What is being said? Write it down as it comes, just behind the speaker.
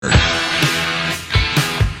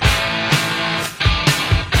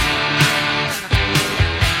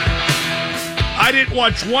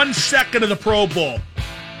watch 1 second of the Pro Bowl.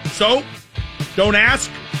 So, don't ask,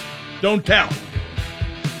 don't tell.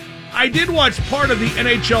 I did watch part of the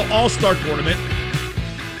NHL All-Star Tournament.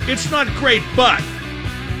 It's not great, but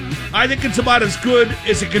I think it's about as good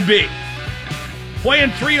as it can be. Playing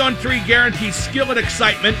 3-on-3 guarantees skill and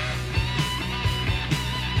excitement.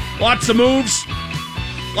 Lots of moves,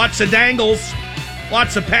 lots of dangles,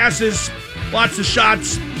 lots of passes, lots of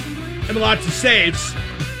shots, and lots of saves.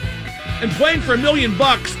 And playing for $1 million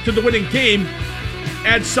to the winning team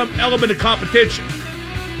adds some element of competition.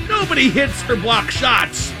 Nobody hits or blocks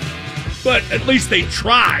shots, but at least they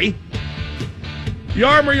try.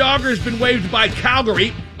 Jaromir Jagr has been waived by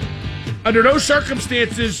Calgary. Under no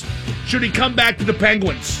circumstances should he come back to the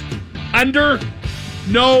Penguins. Under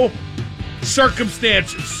no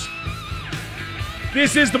circumstances.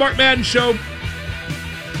 This is the Mark Madden Show.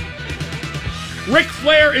 Ric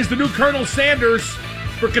Flair is the new Colonel Sanders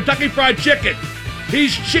for Kentucky Fried Chicken.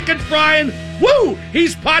 He's chicken frying. Woo!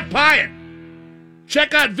 He's pot pieing.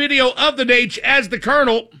 Check out video of the Nate as the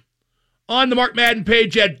Colonel on the Mark Madden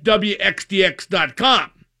page at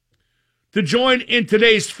WXDX.com. To join in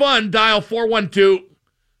today's fun, dial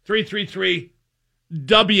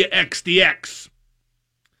 412-333-WXDX.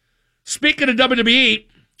 Speaking of WWE,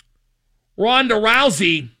 Ronda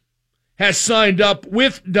Rousey has signed up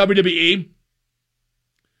with WWE.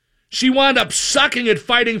 She wound up sucking at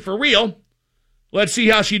fighting for real. Let's see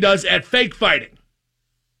how she does at fake fighting.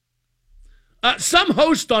 Some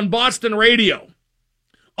host on Boston radio,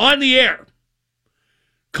 on the air,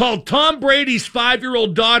 called Tom Brady's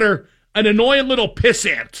 5-year-old daughter an annoying little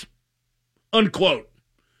pissant, unquote,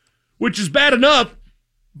 which is bad enough,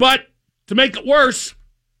 but to make it worse,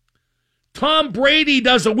 Tom Brady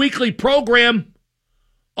does a weekly program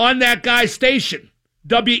on that guy's station,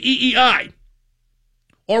 WEEI,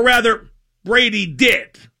 or rather, Brady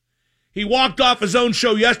did. He walked off his own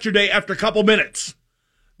show yesterday after a couple minutes.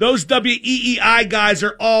 Those WEEI guys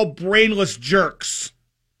are all brainless jerks.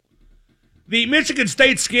 The Michigan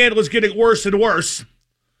State scandal is getting worse and worse.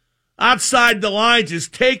 Outside the Lines is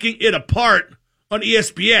taking it apart on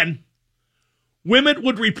ESPN. Women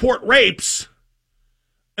would report rapes,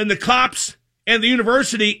 and the cops and the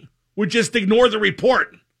university would just ignore the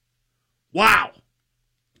report. Wow.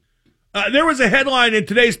 There was a headline in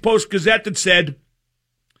today's Post-Gazette that said,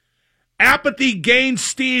 apathy gains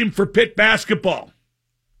steam for Pitt basketball.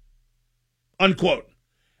 Unquote.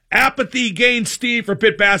 Apathy gains steam for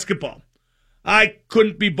Pitt basketball. I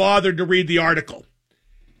couldn't be bothered to read the article.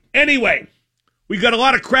 Anyway, we got a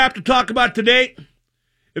lot of crap to talk about today.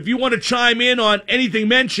 If you want to chime in on anything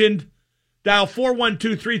mentioned, dial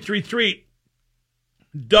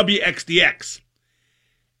 412-333-WXDX.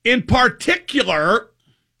 In particular,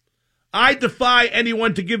 I defy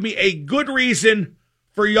anyone to give me a good reason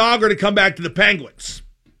for Jagr to come back to the Penguins.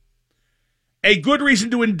 A good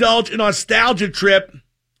reason to indulge in a nostalgia trip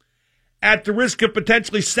at the risk of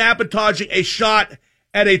potentially sabotaging a shot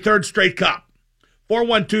at a third straight cup.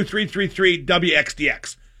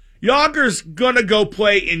 412-333-WXDX. Jagr's going to go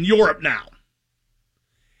play in Europe now.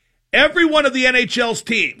 Every one of the NHL's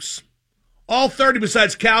teams, all 30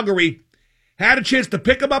 besides Calgary, had a chance to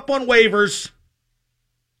pick him up on waivers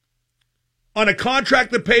on a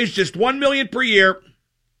contract that pays just $1 million per year,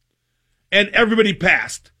 and everybody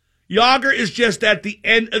passed. Jagr is just at the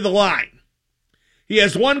end of the line. He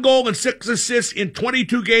has 1 goal and 6 assists in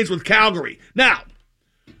 22 games with Calgary. Now,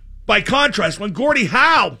 by contrast, when Gordie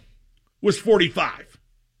Howe was 45,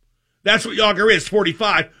 that's what Jagr is,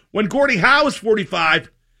 45. When Gordie Howe was 45,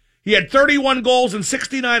 he had 31 goals and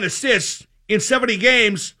 69 assists in 70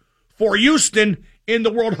 games for Houston in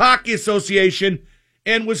the World Hockey Association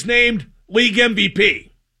and was named League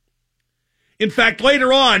MVP. In fact,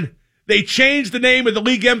 later on, they changed the name of the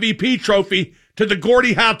League MVP trophy to the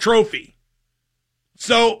Gordie Howe Trophy.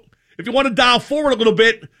 So, if you want to dial forward a little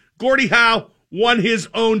bit, Gordie Howe won his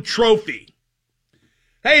own trophy.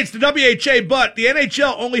 Hey, it's the WHA, but the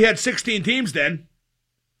NHL only had 16 teams then.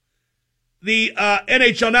 The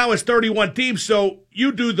NHL now has 31 teams, so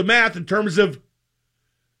you do the math in terms of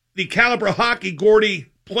the caliber of hockey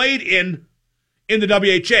Gordie played in the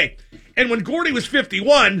WHA. And when Gordie was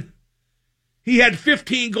 51, he had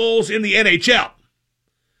 15 goals in the NHL,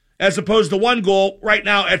 as opposed to 1 goal right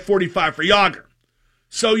now at 45 for Jagr.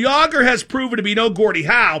 So Jagr has proven to be no Gordie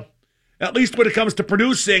Howe, at least when it comes to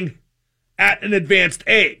producing at an advanced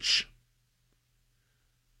age.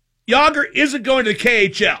 Jagr isn't going to the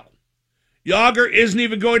KHL. Jagr isn't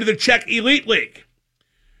even going to the Czech Elite League.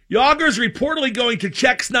 Jagr is reportedly going to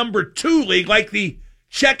Czech's number 2 league, like the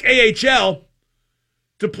Czech AHL,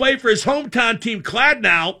 to play for his hometown team,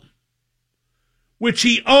 Kladno, which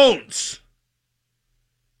he owns.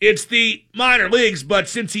 It's the minor leagues, but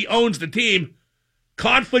since he owns the team,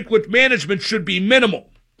 conflict with management should be minimal.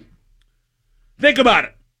 Think about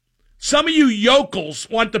it. Some of you yokels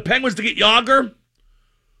want the Penguins to get Jágr,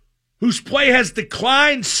 whose play has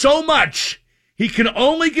declined so much he can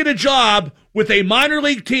only get a job with a minor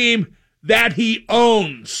league team that he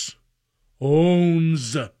owns.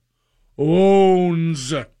 Owns.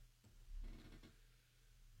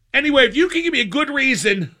 Anyway, if you can give me a good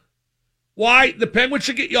reason why the Penguins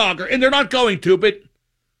should get Jágr, and they're not going to, but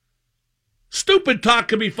stupid talk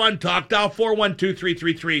can be fun talk. Dial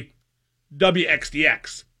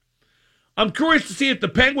 412-333-WXDX. I'm curious to see if the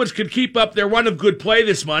Penguins can keep up their run of good play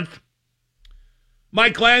this month.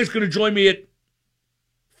 Mike Lang's going to join me at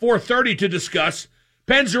 4:30 to discuss.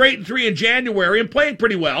 Pens are 8-3 in January and playing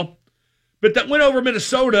pretty well. But that win over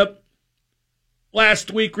Minnesota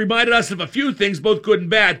last week reminded us of a few things, both good and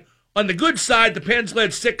bad. On the good side, the Pens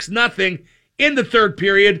led 6-0 in the third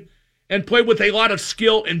period and played with a lot of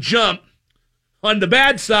skill and jump. On the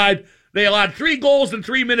bad side, they allowed 3 goals in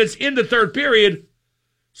 3 minutes in the third period,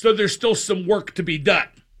 so there's still some work to be done.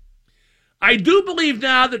 I do believe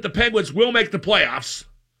now that the Penguins will make the playoffs.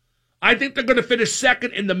 I think they're going to finish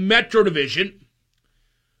second in the Metro Division.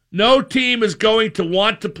 No team is going to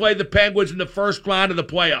want to play the Penguins in the first round of the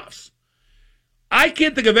playoffs. I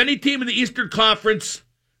can't think of any team in the Eastern Conference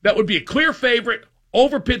that would be a clear favorite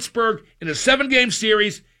over Pittsburgh in a 7-game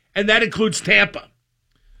series, and that includes Tampa.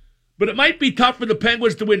 But it might be tough for the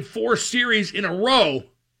Penguins to win 4 series in a row,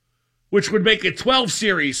 which would make it 12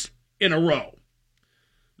 series in a row.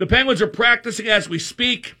 The Penguins are practicing as we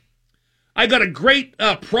speak. I got a great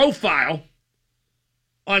profile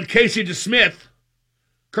on Casey DeSmith,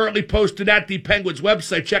 currently posted at the Penguins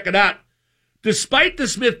website. Check it out. Despite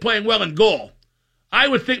DeSmith playing well in goal, I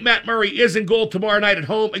would think Matt Murray is in goal tomorrow night at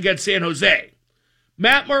home against San Jose.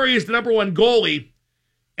 Matt Murray is the number 1 goalie,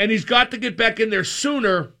 and he's got to get back in there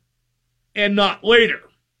sooner and not later.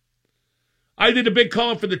 I did a big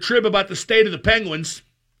column for the Trib about the state of the Penguins,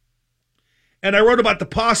 and I wrote about the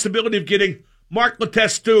possibility of getting Mark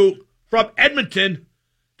Letestu from Edmonton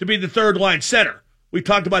to be the third-line center. We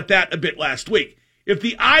talked about that a bit last week. If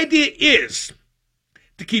the idea is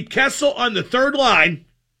to keep Kessel on the third line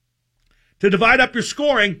to divide up your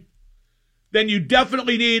scoring, then you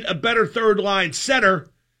definitely need a better third-line center,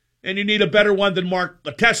 and you need a better one than Mark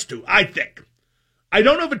Letestu, I think. I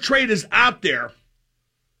don't know if a trade is out there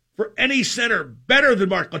for any center better than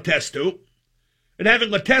Mark Letestu, and having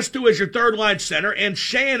Letestu as your third-line center and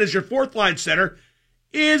Sheahan as your fourth-line center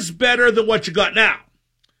is better than what you got now.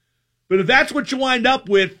 But if that's what you wind up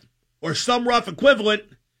with, or some rough equivalent,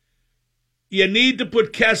 you need to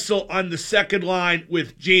put Kessel on the second line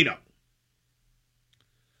with Gino.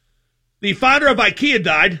 The founder of IKEA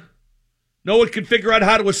died. No one can figure out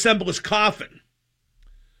how to assemble his coffin.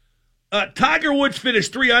 Tiger Woods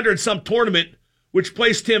finished 3 under in some tournament, which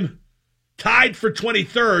placed him tied for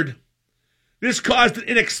 23rd. This caused an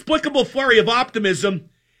inexplicable flurry of optimism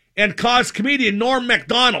and caused comedian Norm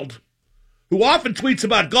Macdonald, who often tweets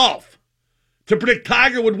about golf, to predict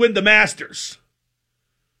Tiger would win the Masters.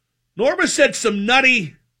 Norm has said some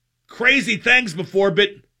nutty, crazy things before, but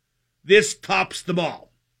this tops them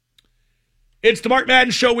all. It's the Mark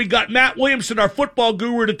Madden Show. We got Matt Williamson, our football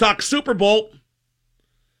guru, to talk Super Bowl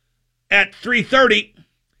at 3:30.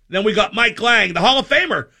 Then we got Mike Lang, the Hall of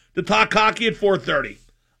Famer, to talk hockey at 4:30.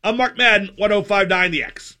 I'm Mark Madden, 105.9 The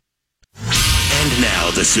X. And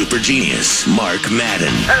now the super genius, Mark Madden.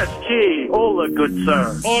 S.G. Hola, good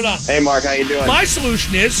sir. Hola. Hey, Mark, how you doing? My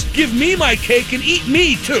solution is give me my cake and eat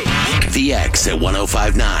me, too. The X at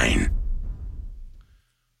 105.9.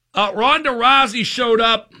 Ronda Rousey showed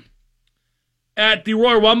up at the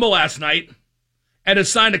Royal Rumble last night and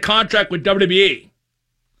has signed a contract with WWE.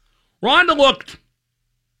 Ronda looked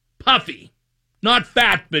puffy. Not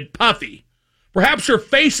fat, but puffy. Perhaps her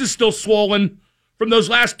face is still swollen from those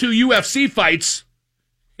last 2 UFC fights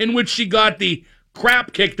in which she got the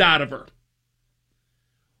crap kicked out of her.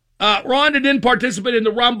 Ronda didn't participate in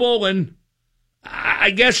the Rumble, and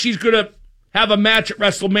I guess she's going to have a match at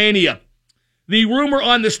WrestleMania. The rumor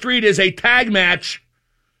on the street is a tag match,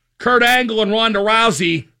 Kurt Angle and Ronda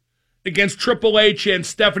Rousey against Triple H and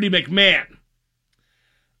Stephanie McMahon.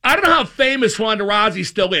 I don't know how famous Ronda Rousey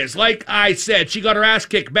still is. Like I said, she got her ass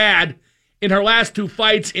kicked bad in her last 2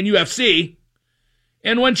 fights in UFC.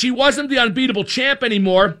 And when she wasn't the unbeatable champ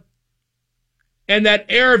anymore, and that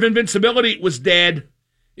air of invincibility was dead,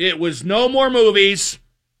 it was no more movies,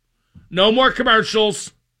 no more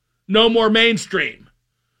commercials, no more mainstream.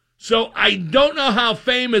 So I don't know how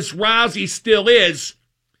famous Rousey still is,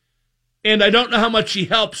 and I don't know how much she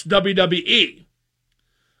helps WWE.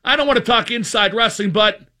 I don't want to talk inside wrestling,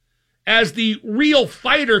 but as the real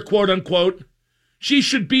fighter, quote unquote, she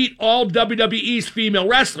should beat all WWE's female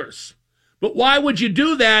wrestlers. But why would you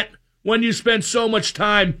do that when you spend so much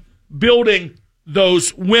time building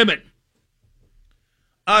those women?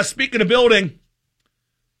 Speaking of building,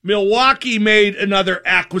 Milwaukee made another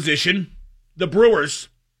acquisition, the Brewers.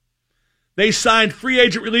 They signed free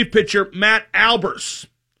agent relief pitcher Matt Albers.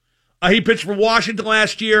 He pitched for Washington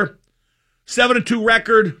last year, 7-2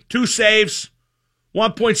 record, 2 saves,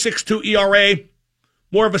 1.62 ERA,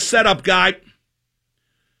 more of a setup guy.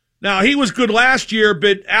 Now, he was good last year,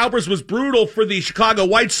 but Albers was brutal for the Chicago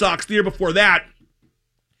White Sox the year before that.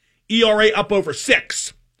 ERA up over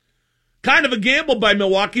 6. Kind of a gamble by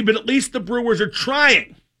Milwaukee, but at least the Brewers are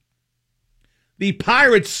trying. The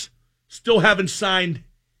Pirates still haven't signed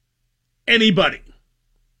anybody.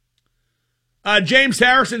 James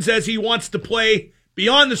Harrison says he wants to play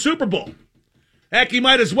beyond the Super Bowl. Heck, he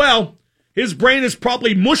might as well. His brain is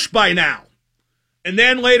probably mush by now. And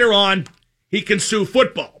then later on, he can sue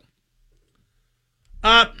football.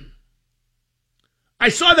 I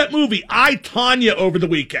saw that movie, I, Tonya, over the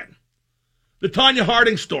weekend. The Tonya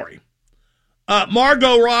Harding story.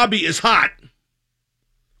 Margot Robbie is hot,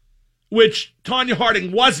 which Tonya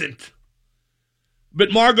Harding wasn't.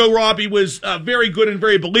 But Margot Robbie was very good and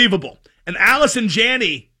very believable. And Allison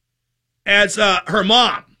Janney, as her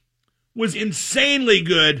mom, was insanely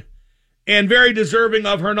good and very deserving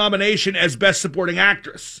of her nomination as Best Supporting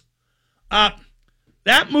Actress.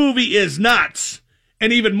 That movie is nuts,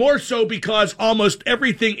 and even more so because almost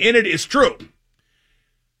everything in it is true.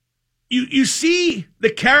 You see the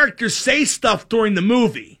characters say stuff during the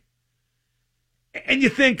movie, and you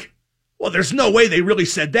think, well, there's no way they really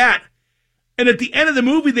said that. And at the end of the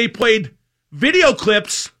movie, they played video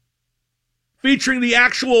clips featuring the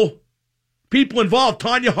actual people involved,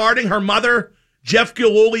 Tonya Harding, her mother, Jeff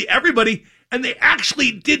Gillooly, everybody, and they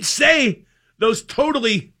actually did say those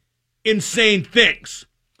totally insane things.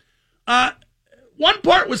 One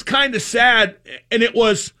part was kind of sad, and it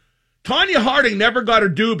was Tonya Harding never got her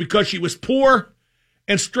due because she was poor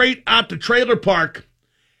and straight out the trailer park,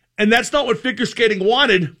 and that's not what figure skating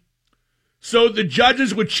wanted, so the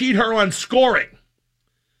judges would cheat her on scoring.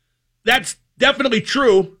 That's definitely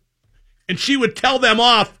true, and she would tell them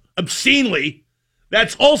off obscenely.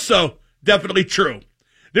 That's also definitely true.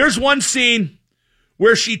 There's one scene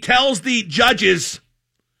where she tells the judges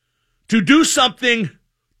to do something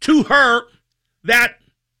to her that,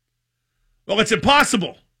 well, it's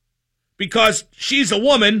impossible because she's a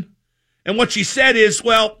woman, and what she said is,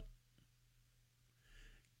 well,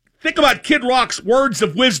 think about Kid Rock's words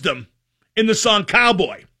of wisdom in the song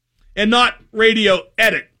Cowboy and not radio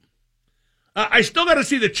edit. I still got to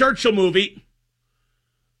see the Churchill movie,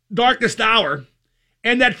 Darkest Hour,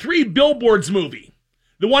 and that 3 Billboards movie,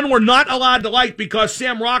 the one we're not allowed to like because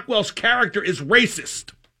Sam Rockwell's character is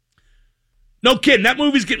racist. No kidding, that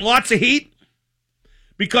movie's getting lots of heat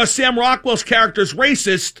because Sam Rockwell's character is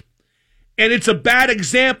racist, and it's a bad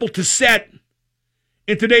example to set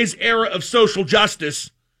in today's era of social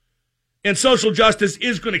justice, and social justice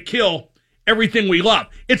is going to kill everything we love.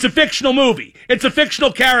 It's a fictional movie. It's a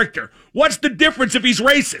fictional character. What's the difference if he's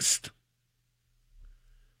racist?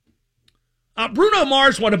 Bruno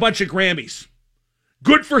Mars won a bunch of Grammys.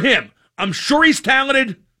 Good for him. I'm sure he's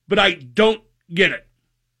talented, but I don't get it.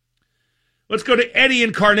 Let's go to Eddie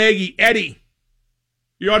in Carnegie. Eddie,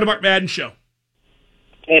 you're on the Mark Madden Show.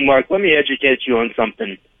 Hey, Mark, let me educate you on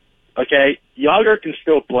something. Okay? Yager can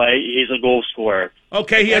still play. He's a goal scorer.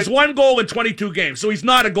 Okay, he has 1 goal in 22 games, so he's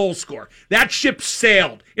not a goal scorer. That ship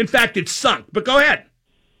sailed. In fact, it's sunk. But go ahead.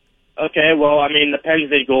 Okay, well, I mean, the Pens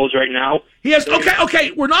need goals right now. He has.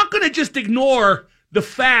 Okay. We're not going to just ignore the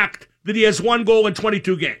fact that he has 1 goal in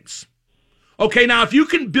 22 games. Okay, now if you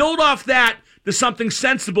can build off that to something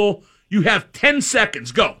sensible, you have 10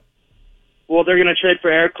 seconds. Go. Well, they're going to trade for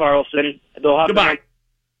Erik Karlsson. They'll have Goodbye.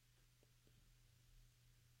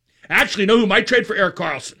 Actually, know who might trade for Erik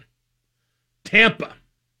Karlsson? Tampa.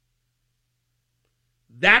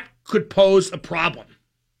 That could pose a problem.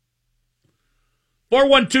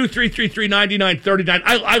 412-333-9939.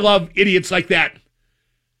 I love idiots like that.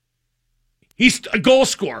 He's a goal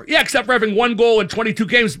scorer. Yeah, except for having 1 goal in 22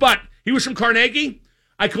 games. But he was from Carnegie.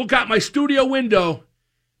 I could look out my studio window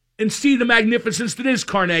and see the magnificence that is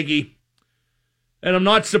Carnegie. And I'm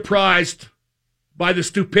not surprised by the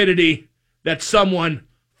stupidity that someone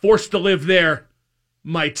forced to live there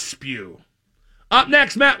might spew. Up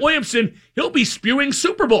next, Matt Williamson. He'll be spewing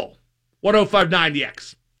Super Bowl. 105.9 The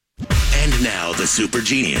X. And now the super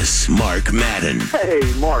genius, Mark Madden. Hey,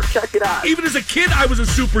 Mark, check it out. Even as a kid, I was a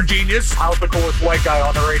super genius. I was the coolest white guy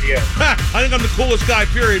on the radio. I think I'm the coolest guy,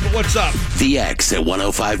 period, but what's up? The X at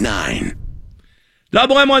 105.9.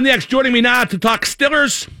 Double M on the X joining me now to talk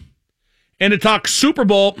Steelers and to talk Super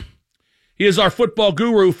Bowl. He is our football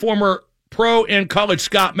guru, former pro and college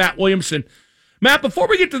scout, Matt Williamson. Matt, before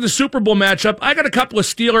we get to the Super Bowl matchup, I got a couple of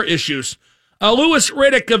Steeler issues. Louis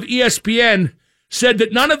Riddick of ESPN said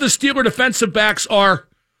that none of the Steeler defensive backs are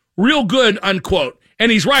real good, unquote.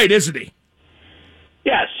 And he's right, isn't he?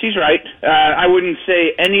 Yes, he's right. I wouldn't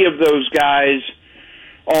say any of those guys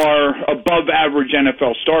are above average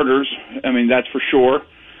NFL starters. I mean, that's for sure.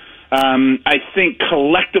 I think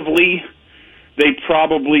collectively they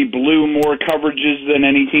probably blew more coverages than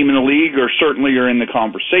any team in the league, or certainly are in the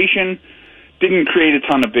conversation. Didn't create a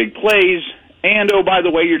ton of big plays. And, oh, by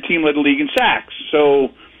the way, your team led the league in sacks. So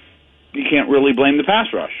you can't really blame the pass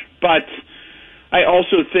rush. But I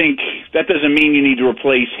also think that doesn't mean you need to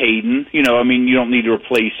replace Hayden. You don't need to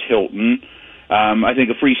replace Hilton. I think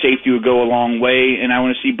a free safety would go a long way, and I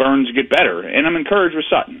want to see Burns get better. And I'm encouraged with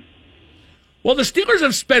Sutton. Well, the Steelers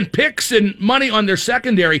have spent picks and money on their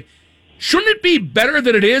secondary. Shouldn't it be better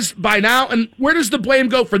than it is by now? And where does the blame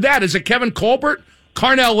go for that? Is it Kevin Colbert,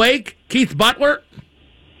 Carnell Lake, Keith Butler?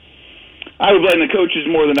 I would blame the coaches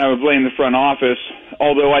more than I would blame the front office,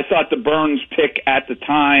 although I thought the Burns pick at the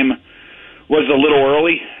time was a little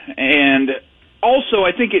early. And also,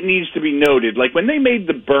 I think it needs to be noted, like when they made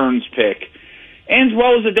the Burns pick, and as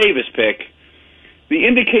well as the Davis pick, the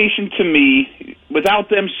indication to me, without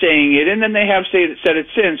them saying it, and then they have said it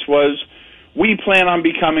since, was we plan on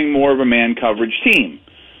becoming more of a man coverage team.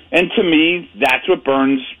 And to me, that's what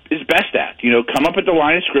Burns is best at. Come up at the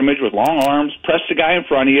line of scrimmage with long arms, press the guy in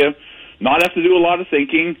front of you, not have to do a lot of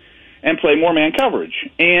thinking, and play more man coverage.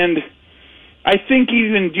 And I think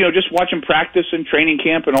even, just watching practice and training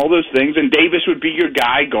camp and all those things, and Davis would be your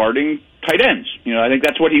guy guarding tight ends. I think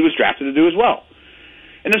that's what he was drafted to do as well.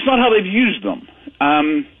 And that's not how they've used them.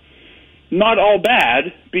 Not all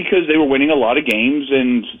bad, because they were winning a lot of games,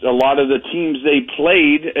 and a lot of the teams they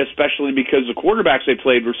played, especially because the quarterbacks they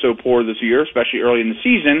played were so poor this year, especially early in the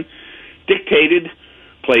season, dictated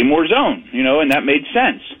play more zone, and that made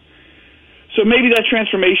sense. So maybe that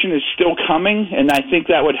transformation is still coming, and I think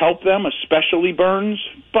that would help them, especially Burns.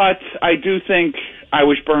 But I do think I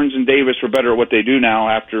wish Burns and Davis were better at what they do now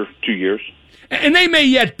after 2 years. And they may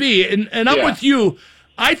yet be, and I'm with you.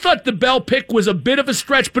 I thought the Bell pick was a bit of a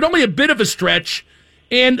stretch, but only a bit of a stretch.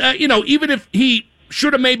 And, even if he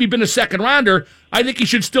should have maybe been a second rounder, I think he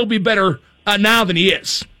should still be better now than he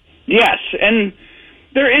is. Yes, and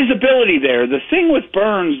there is ability there. The thing with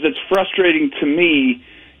Burns that's frustrating to me,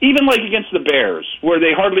 even like against the Bears, where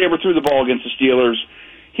they hardly ever threw the ball against the Steelers,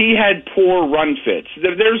 he had poor run fits.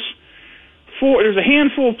 There's a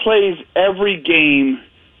handful of plays every game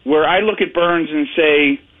where I look at Burns and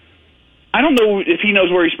say, I don't know if he knows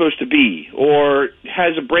where he's supposed to be, or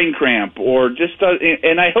has a brain cramp, or just does.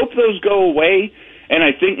 And I hope those go away. And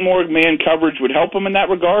I think more man coverage would help him in that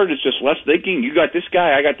regard. It's just less thinking. You got this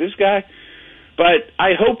guy, I got this guy. But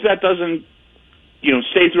I hope that doesn't,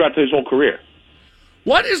 stay throughout his whole career.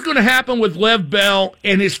 What is going to happen with Lev Bell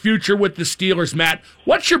and his future with the Steelers, Matt?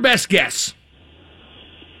 What's your best guess?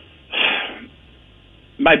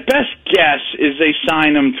 My best guess is they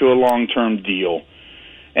sign him to a long-term deal.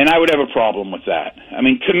 And I would have a problem with that. I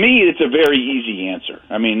mean, to me, it's a very easy answer.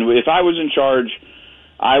 I mean, if I was in charge,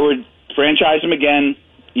 I would franchise him again,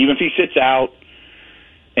 even if he sits out,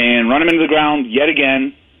 and run him into the ground yet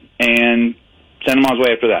again, and send him on his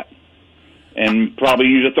way after that. And probably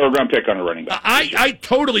use a third-round pick on a running back. I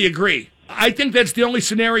totally agree. I think that's the only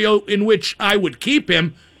scenario in which I would keep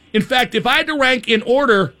him. In fact, if I had to rank in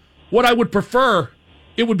order what I would prefer,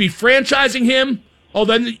 it would be franchising him. Oh,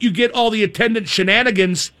 then you get all the attendant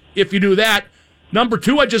shenanigans if you do that. Number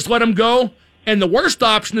 2, I just let him go. And the worst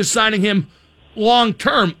option is signing him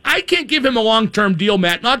long-term. I can't give him a long-term deal,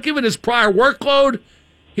 Matt. Not given his prior workload,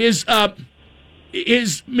 his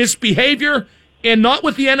misbehavior, and not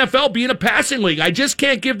with the NFL being a passing league. I just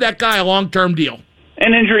can't give that guy a long-term deal.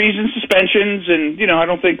 And injuries and suspensions, and, I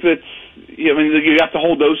don't think that, you have to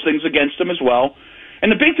hold those things against him as well. And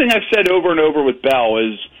the big thing I've said over and over with Bell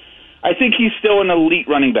is, I think he's still an elite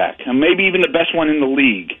running back, and maybe even the best one in the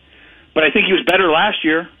league. But I think he was better last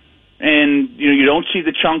year, and you don't see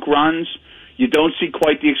the chunk runs. You don't see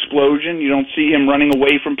quite the explosion. You don't see him running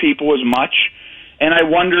away from people as much. And I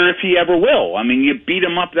wonder if he ever will. I mean, you beat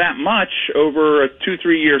him up that much over a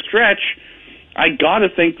 2-3 year stretch. I got to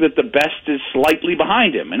think that the best is slightly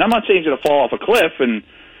behind him. And I'm not saying he's going to fall off a cliff and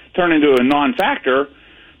turn into a non-factor,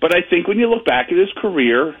 But I think when you look back at his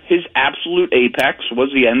career, his absolute apex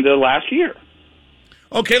was the end of last year.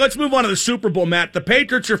 Okay, let's move on to the Super Bowl, Matt. The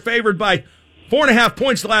Patriots are favored by 4.5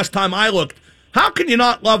 points the last time I looked. How can you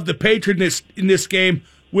not love the Patriots in this game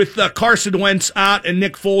with Carson Wentz out and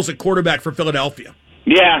Nick Foles at quarterback for Philadelphia?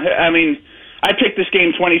 Yeah, I mean, I picked this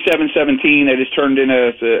game 27-17. I just turned in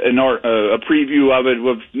a preview of it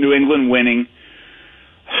with New England winning.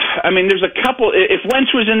 I mean, there's a couple. If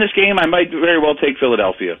Wentz was in this game, I might very well take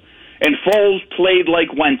Philadelphia. And Foles played like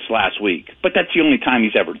Wentz last week, but that's the only time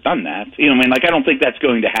he's ever done that. You know, I mean, like, I don't think that's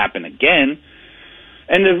going to happen again.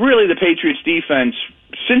 And really, the Patriots defense,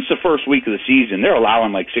 since the first week of the season, they're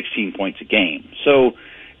allowing like 16 points a game. So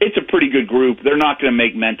it's a pretty good group. They're not going to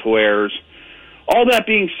make mental errors. All that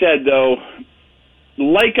being said, though,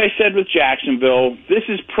 like I said with Jacksonville, this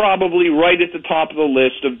is probably right at the top of the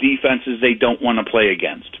list of defenses they don't want to play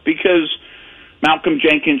against, because Malcolm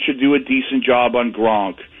Jenkins should do a decent job on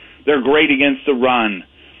Gronk. They're great against the run.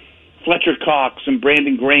 Fletcher Cox and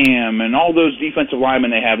Brandon Graham and all those defensive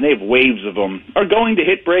linemen they have waves of them, are going to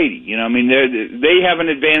hit Brady. You know, I mean, they have an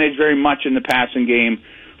advantage very much in the passing game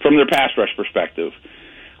from their pass rush perspective.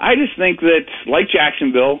 I just think that, like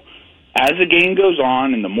Jacksonville, as the game goes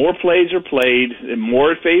on and the more plays are played, the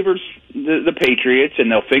more it favors the Patriots,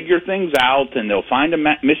 and they'll figure things out, and they'll find a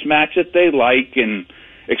mismatch that they like and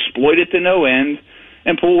exploit it to no end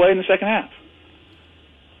and pull away in the second half.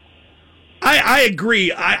 I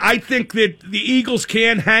agree. I think that the Eagles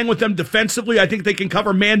can hang with them defensively. I think they can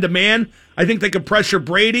cover man-to-man. I think they can pressure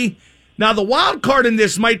Brady. Now, the wild card in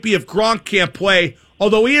this might be if Gronk can't play,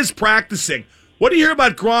 although he is practicing. What do you hear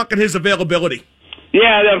about Gronk and his availability?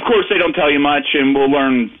 Yeah, of course they don't tell you much, and we'll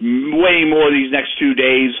learn way more these next 2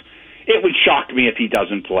 days. It would shock me if he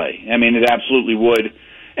doesn't play. I mean, it absolutely would.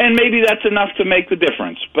 And maybe that's enough to make the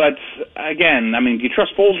difference. But, again, I mean, do you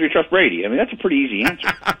trust Foles or do you trust Brady? I mean, that's a pretty easy answer.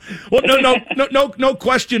 Well, no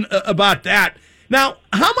question about that. Now,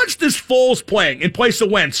 how much does Foles playing in place of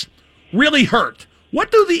Wentz really hurt? What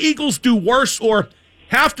do the Eagles do worse or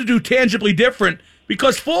have to do tangibly different?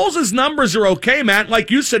 Because Foles' numbers are okay, Matt. Like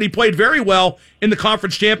you said, he played very well in the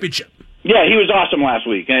conference championship. Yeah, he was awesome last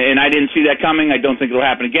week, and I didn't see that coming. I don't think it'll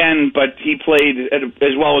happen again, but he played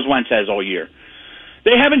as well as Wentz has all year.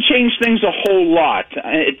 They haven't changed things a whole lot.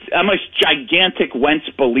 I'm a gigantic Wentz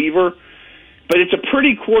believer, but it's a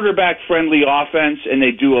pretty quarterback-friendly offense, and they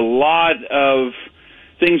do a lot of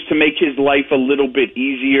things to make his life a little bit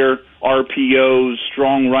easier. RPOs,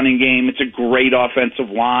 strong running game. It's a great offensive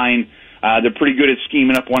line. They're pretty good at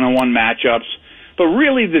scheming up one-on-one matchups. But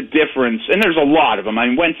really the difference, and there's a lot of them. I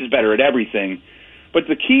mean, Wentz is better at everything. But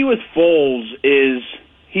the key with Foles is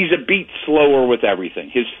he's a beat slower with everything.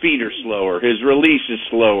 His feet are slower. His release is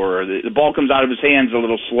slower. The ball comes out of his hands a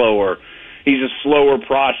little slower. He's a slower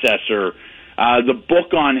processor. The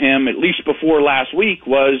book on him, at least before last week,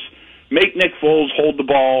 was make Nick Foles hold the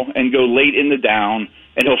ball and go late in the down,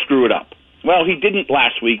 and he'll screw it up. Well, he didn't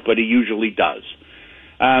last week, but he usually does.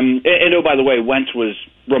 And oh, by the way, Wentz was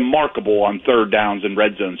remarkable on third downs and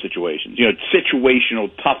red zone situations. You know,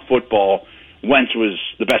 situational, tough football. Wentz was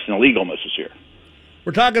the best in the league almost this year.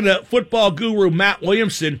 We're talking to football guru Matt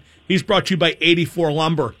Williamson. He's brought to you by 84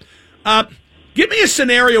 Lumber. Give me a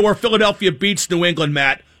scenario where Philadelphia beats New England,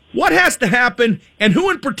 Matt. What has to happen, and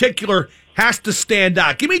who in particular has to stand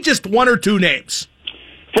out? Give me just one or two names.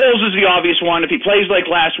 Foles is the obvious one. If he plays like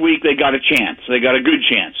last week, they got a chance. They got a good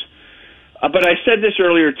chance. But I said this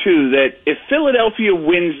earlier, too, that if Philadelphia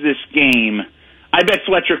wins this game, I bet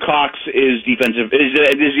Fletcher Cox is the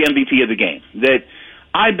MVP of the game. That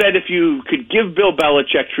I bet if you could give Bill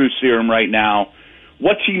Belichick truth serum right now,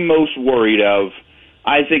 what's he most worried of?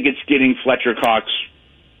 I think it's getting Fletcher Cox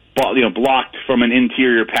blocked from an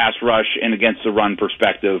interior pass rush and against the run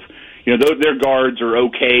perspective. You know, their guards are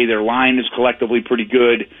okay. Their line is collectively pretty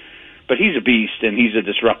good. But he's a beast, and he's a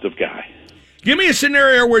disruptive guy. Give me a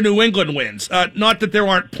scenario where New England wins. Not that there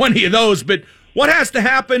aren't plenty of those, but what has to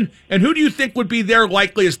happen, and who do you think would be their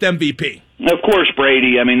likeliest MVP? Of course,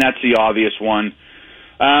 Brady. I mean, that's the obvious one.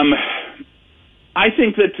 I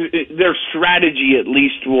think that their strategy at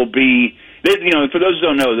least will be, for those who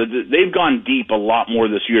don't know, they've gone deep a lot more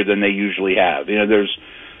this year than they usually have. You know, there's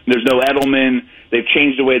no Edelman. They've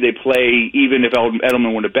changed the way they play, even if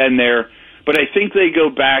Edelman would have been there. But I think they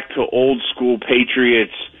go back to old school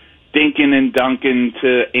Patriots, dinking and dunking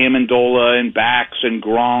to Amendola and Bax and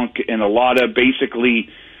Gronk and a lot of basically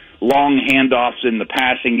long handoffs in the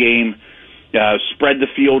passing game. Spread the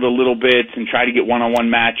field a little bit and try to get one-on-one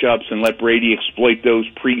matchups and let Brady exploit those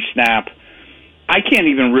pre-snap. I can't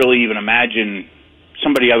really imagine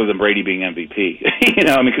somebody other than Brady being MVP.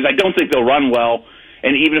 Because I don't think they'll run well,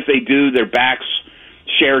 and even if they do, their backs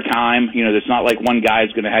share time. It's not like one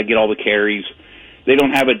guy's going to get all the carries. They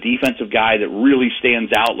don't have a defensive guy that really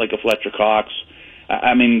stands out like a Fletcher Cox.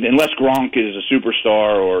 I mean, unless Gronk is a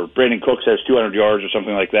superstar or Brandon Cooks has 200 yards or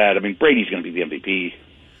something like that, I mean, Brady's going to be the MVP.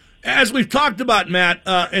 As we've talked about, Matt,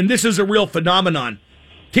 and this is a real phenomenon,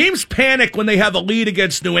 teams panic when they have a lead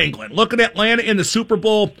against New England. Look at Atlanta in the Super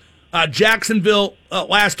Bowl, Jacksonville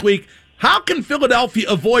last week. How can Philadelphia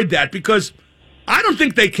avoid that? Because I don't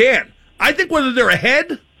think they can. I think whether they're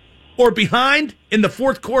ahead or behind in the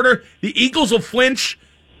fourth quarter, the Eagles will flinch,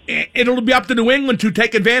 and it'll be up to New England to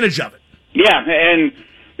take advantage of it. Yeah, and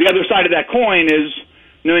the other side of that coin is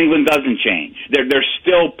New England doesn't change. They're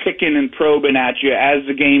still picking and probing at you as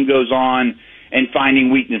the game goes on and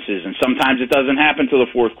finding weaknesses. And sometimes it doesn't happen till the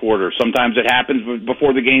fourth quarter. Sometimes it happens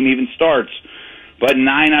before the game even starts. But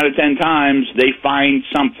 9 out of 10 times they find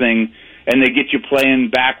something and they get you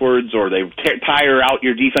playing backwards, or they tire out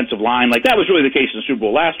your defensive line. Like that was really the case in the Super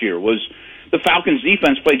Bowl last year. Was the Falcons'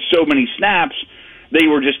 defense played so many snaps, they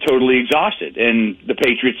were just totally exhausted. And the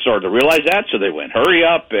Patriots started to realize that, so they went, hurry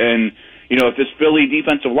up. And, if this Philly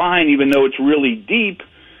defensive line, even though it's really deep,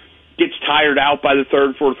 gets tired out by the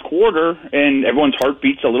third, fourth quarter, and everyone's heart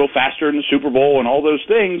beats a little faster in the Super Bowl and all those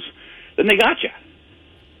things, then they got you.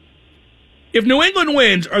 If New England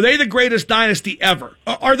wins, are they the greatest dynasty ever?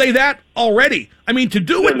 Are they that already? I mean, to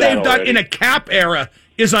do what they've done in a cap era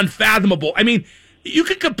is unfathomable. I mean, you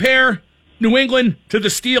can compare New England to the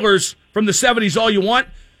Steelers from the 70s all you want,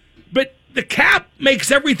 but the cap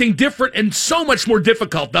makes everything different and so much more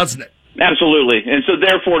difficult, doesn't it? Absolutely. And so,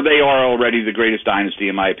 therefore, they are already the greatest dynasty,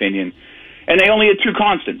 in my opinion. And they only had two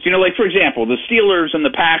constants. Like, for example, the Steelers and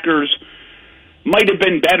the Packers might have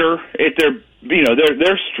been better at their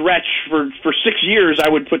stretch for 6 years. I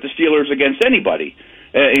would put the Steelers against anybody,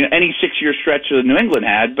 any 6-year stretch that New England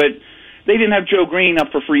had, but they didn't have Joe Green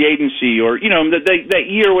up for free agency, or that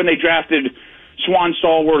year when they drafted Swan,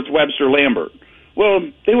 Stallworth, Webster, Lambert. Well,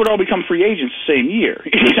 they would all become free agents the same year.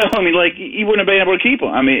 You wouldn't have been able to keep them.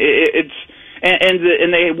 I mean,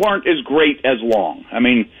 and they weren't as great as long. I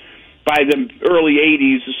mean, by the early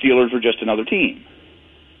 80s, the Steelers were just another team.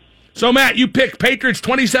 So, Matt, you picked Patriots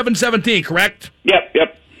 27-17, correct?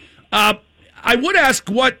 Yep. I would ask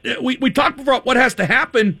what we talked about what has to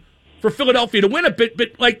happen for Philadelphia to win it, but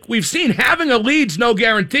like we've seen, having a lead's no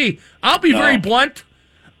guarantee. I'll be very blunt.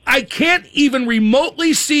 I can't even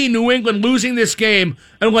remotely see New England losing this game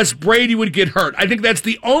unless Brady would get hurt. I think that's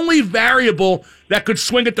the only variable that could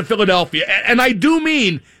swing it to Philadelphia. And I do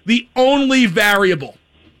mean the only variable.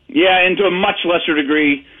 Yeah, and to a much lesser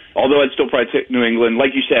degree, although I'd still probably take New England.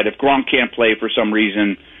 Like you said, if Gronk can't play for some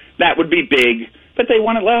reason, that would be big. But they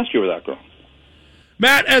won it last year without Gronk.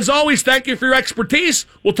 Matt, as always, thank you for your expertise.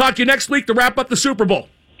 We'll talk to you next week to wrap up the Super Bowl.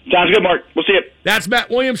 Sounds good, Mark. We'll see you. That's Matt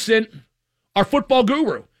Williamson, our football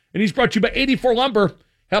guru. And he's brought to you by 84 Lumber,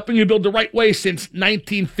 helping you build the right way since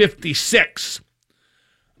 1956.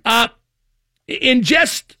 In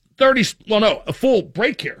just a full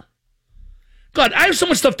break here. God, I have so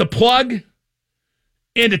much stuff to plug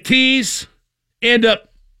and to tease, and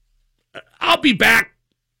I'll be back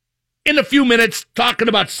in a few minutes talking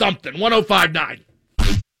about something. 105.9.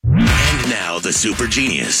 And now the super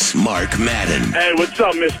genius, Mark Madden. Hey, what's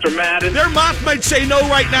up, Mr. Madden? Their mouth might say no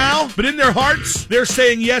right now, but in their hearts, they're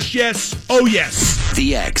saying yes, yes, oh yes.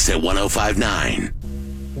 The X at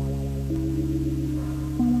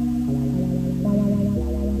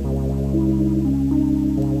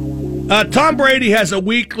 105.9. Tom Brady has a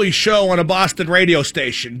weekly show on a Boston radio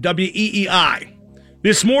station, WEEI.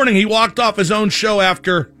 This morning, he walked off his own show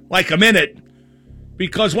after like a minute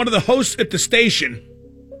because one of the hosts at the station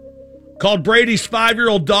called Brady's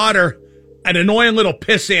 5-year-old daughter an annoying little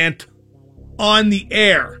pissant on the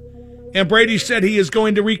air. And Brady said he is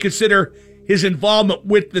going to reconsider his involvement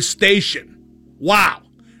with the station. Wow.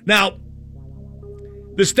 Now,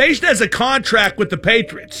 the station has a contract with the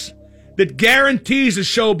Patriots that guarantees a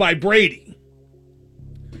show by Brady.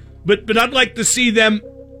 But I'd like to see them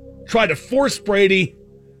try to force Brady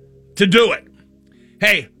to do it.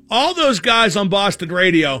 Hey, all those guys on Boston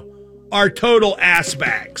radio are total ass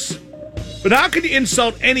bags. But how can you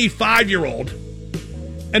insult any 5-year-old,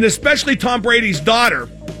 and especially Tom Brady's daughter,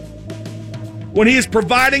 when he is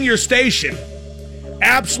providing your station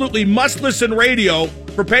absolutely must-listen radio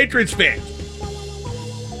for Patriots fans?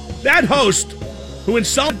 That host who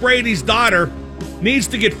insulted Brady's daughter needs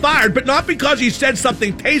to get fired, but not because he said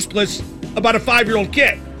something tasteless about a 5-year-old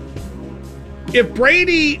kid. If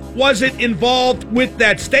Brady wasn't involved with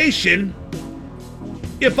that station,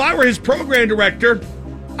 if I were his program director,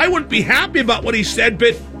 I wouldn't be happy about what he said,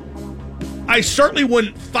 but I certainly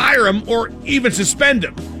wouldn't fire him or even suspend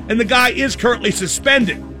him. and the guy is currently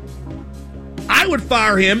suspended. I would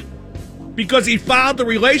fire him because he fouled the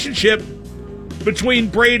relationship between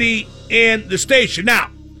Brady and the station.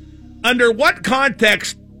 Now, under what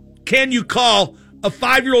context can you call a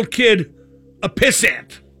 5-year-old kid a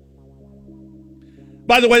pissant?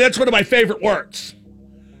 By the way, that's one of my favorite words.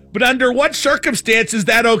 But under what circumstance is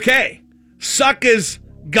that okay? Suckers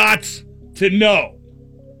got to know.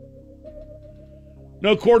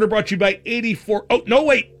 No Quarter brought to you by 84. Oh, no,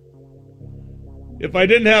 wait. If I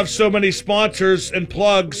didn't have so many sponsors and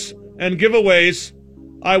plugs and giveaways,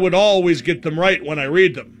 I would always get them right when I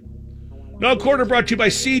read them. No Quarter brought to you by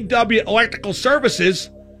CW Electrical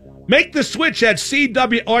Services. Make the switch at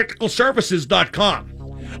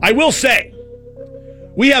cwelectricalservices.com. I will say,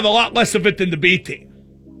 we have a lot less of it than the B team.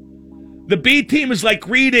 The B team is like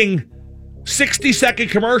reading 60-second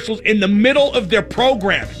commercials in the middle of their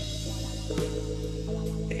programming.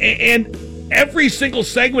 And every single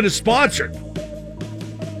segment is sponsored.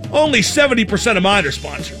 Only 70% of mine are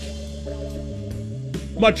sponsored.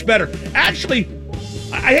 Much better. Actually,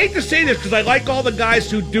 I hate to say this because I like all the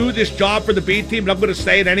guys who do this job for the B team, but I'm going to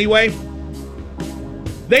say it anyway.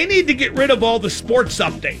 They need to get rid of all the sports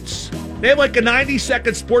updates. They have like a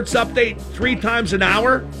 90-second sports update 3 times an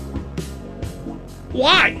hour.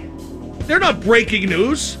 Why? They're not breaking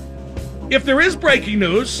news. If there is breaking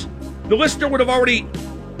news, the listener would have already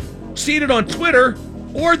seen it on Twitter,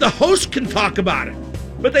 or the host can talk about it.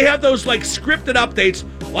 But they have those like scripted updates.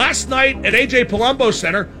 Last night at AJ Palumbo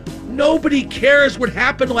Center, nobody cares what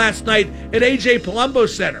happened last night at AJ Palumbo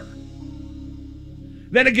Center.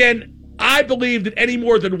 Then again, I believe that any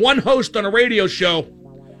more than one host on a radio show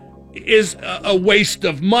is a waste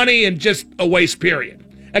of money and just a waste, period.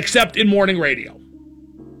 Except in morning radio.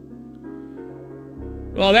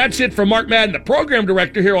 Well, that's it from Mark Madden, the program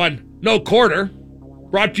director here on No Quarter.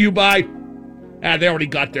 Brought to you by, they already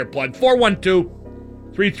got their plug,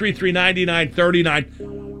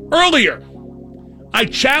 412-333-9939. Earlier, I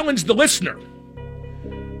challenged the listener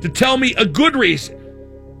to tell me a good reason.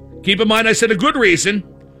 Keep in mind, I said a good reason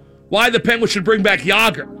why the Penguins should bring back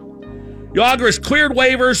Jágr. Jágr has cleared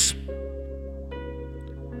waivers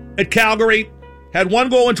at Calgary, had 1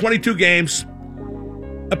 goal in 22 games.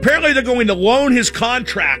 Apparently, they're going to loan his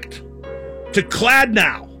contract to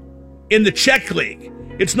Kladno in the Czech League.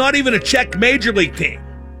 It's not even a Czech Major League team.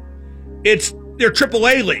 It's their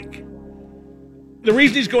AAA league. The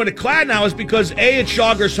reason he's going to Kladno is because A, it's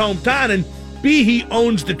Jágr's hometown, and B, he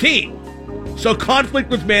owns the team. So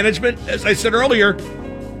conflict with management, as I said earlier,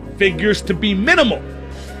 figures to be minimal.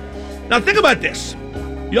 Now think about this.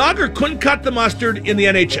 Jágr couldn't cut the mustard in the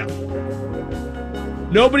NHL.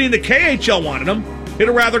 Nobody in the KHL wanted him. He'd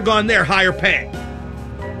have rather gone there, higher paying.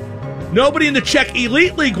 Nobody in the Czech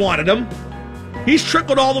Elite League wanted him. He's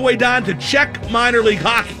trickled all the way down to Czech minor league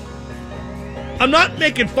hockey. I'm not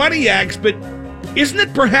making fun of Yags, but isn't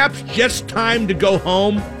it perhaps just time to go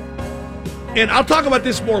home? And I'll talk about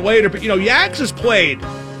this more later, but, Yags has played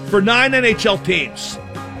for 9 NHL teams.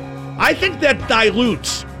 I think that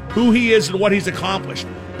dilutes who he is and what he's accomplished.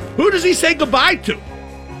 Who does he say goodbye to?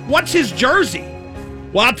 What's his jersey?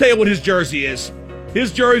 Well, I'll tell you what his jersey is.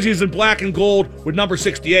 His jersey is in black and gold with number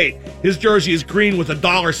 68. His jersey is green with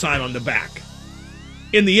a $sign on the back.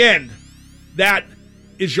 In the end, that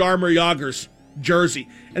is Jaromir Jágr's jersey.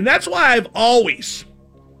 And that's why I've always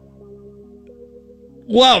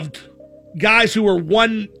loved guys who are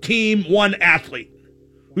one team, one athlete,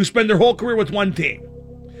 who spend their whole career with one team.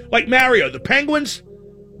 Like Mario, the Penguins,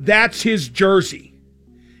 that's his jersey.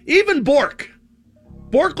 Even Bork.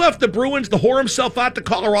 Bork left the Bruins to whore himself out to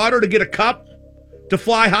Colorado to get a cup, to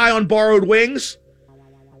fly high on borrowed wings.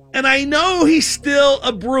 And I know he's still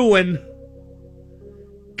a Bruin.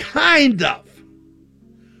 Kind of.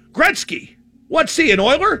 Gretzky, what's he, an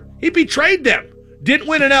Oiler? He betrayed them. Didn't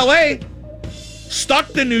win in L.A.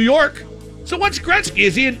 Stuck in New York. So what's Gretzky?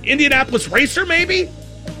 Is he an Indianapolis racer, maybe?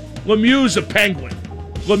 Lemieux's a Penguin.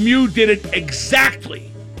 Lemieux did it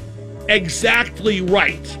exactly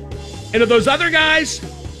right. And if those other guys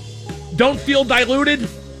don't feel diluted,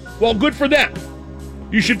 well, good for them.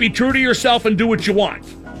 You should be true to yourself and do what you want.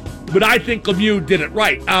 But I think Lemieux did it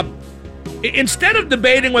right. Instead of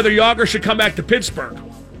debating whether Jágr should come back to Pittsburgh,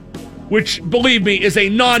 which, believe me, is a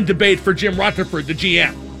non-debate for Jim Rutherford, the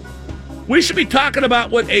GM, we should be talking about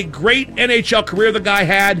what a great NHL career the guy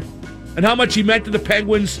had and how much he meant to the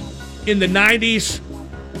Penguins in the 90s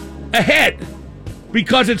ahead,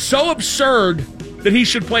 because it's so absurd that he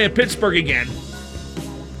should play in Pittsburgh again.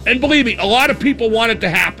 And believe me, a lot of people want it to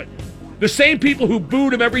happen. The same people who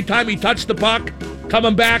booed him every time he touched the puck,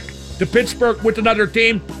 coming back to Pittsburgh with another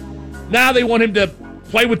team, now they want him to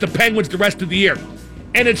play with the Penguins the rest of the year.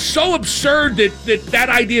 And it's so absurd that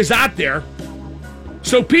idea is out there.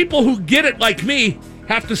 So people who get it, like me,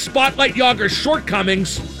 have to spotlight Jágr's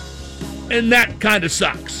shortcomings, and that kind of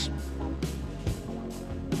sucks.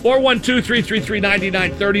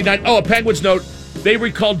 412-333-9939. Oh, a Penguins note. They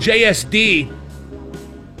recalled JSD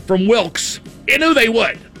from Wilkes. You knew they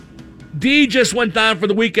would. D just went down for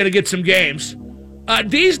the weekend to get some games.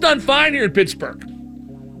 D's done fine here in Pittsburgh.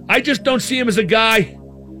 I just don't see him as a guy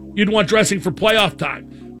you'd want dressing for playoff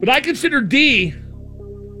time. But I consider D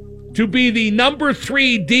to be the number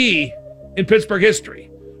 3 D in Pittsburgh history,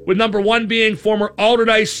 with number 1 being former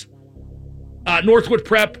Alderdice, Northwood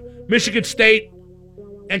Prep, Michigan State,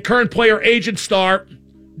 and current player agent star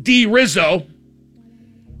D. Rizzo.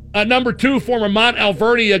 Number 2, former Mont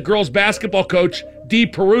Alvernia girls basketball coach D.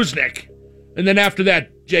 Perusnik. And then after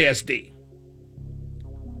that, JSD.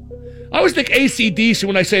 I always think AC/DC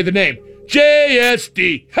when I say the name.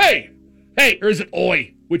 JSD. Hey! Hey, or is it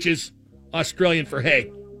Oi, which is Australian for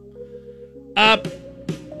hey. The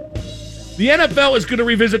NFL is going to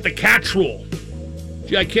revisit the catch rule.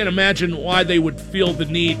 Gee, I can't imagine why they would feel the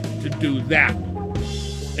need to do that.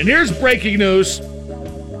 And here's breaking news.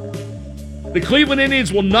 The Cleveland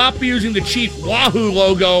Indians will not be using the Chief Wahoo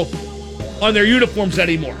logo on their uniforms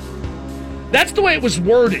anymore. That's the way it was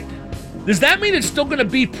worded. Does that mean it's still going to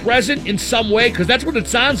be present in some way? Because that's what it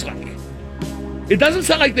sounds like. It doesn't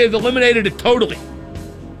sound like they've eliminated it totally.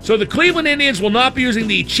 So the Cleveland Indians will not be using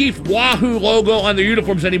the Chief Wahoo logo on their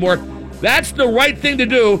uniforms anymore. That's the right thing to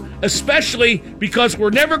do, especially because we're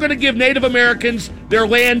never going to give Native Americans their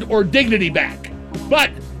land or dignity back.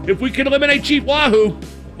 But if we can eliminate Chief Wahoo,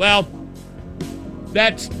 well,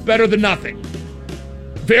 that's better than nothing.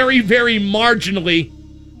 Very, very marginally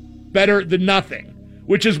better than nothing,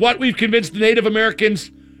 which is what we've convinced the Native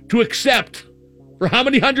Americans to accept for how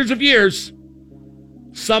many hundreds of years?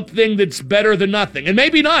 Something that's better than nothing. And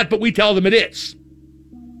maybe not, but we tell them it is.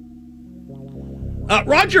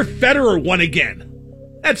 Roger Federer won again.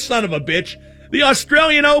 That son of a bitch. The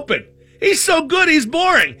Australian Open. He's so good, he's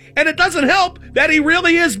boring. And it doesn't help that he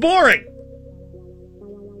really is boring.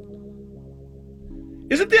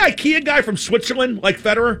 Isn't the IKEA guy from Switzerland like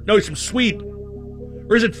Federer? No, he's from Sweden.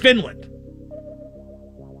 Or is it Finland?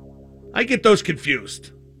 I get those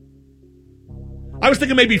confused. I was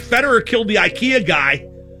thinking maybe Federer killed the IKEA guy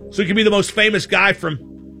so he can be the most famous guy from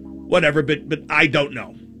whatever, but I don't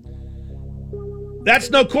know.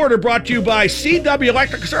 That's No Quarter, brought to you by CW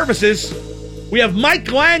Electric Services. We have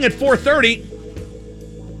Mike Lang at 4:30.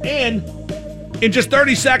 And in just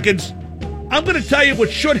 30 seconds, I'm going to tell you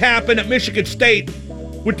what should happen at Michigan State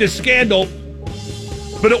with this scandal,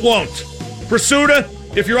 but it won't. Pursuta,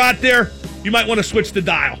 if you're out there, you might want to switch the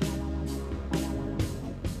dial.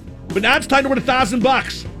 But now it's time to win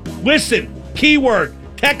 $1,000. Listen, keyword,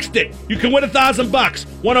 text it. You can win $1,000.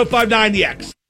 1059 The X.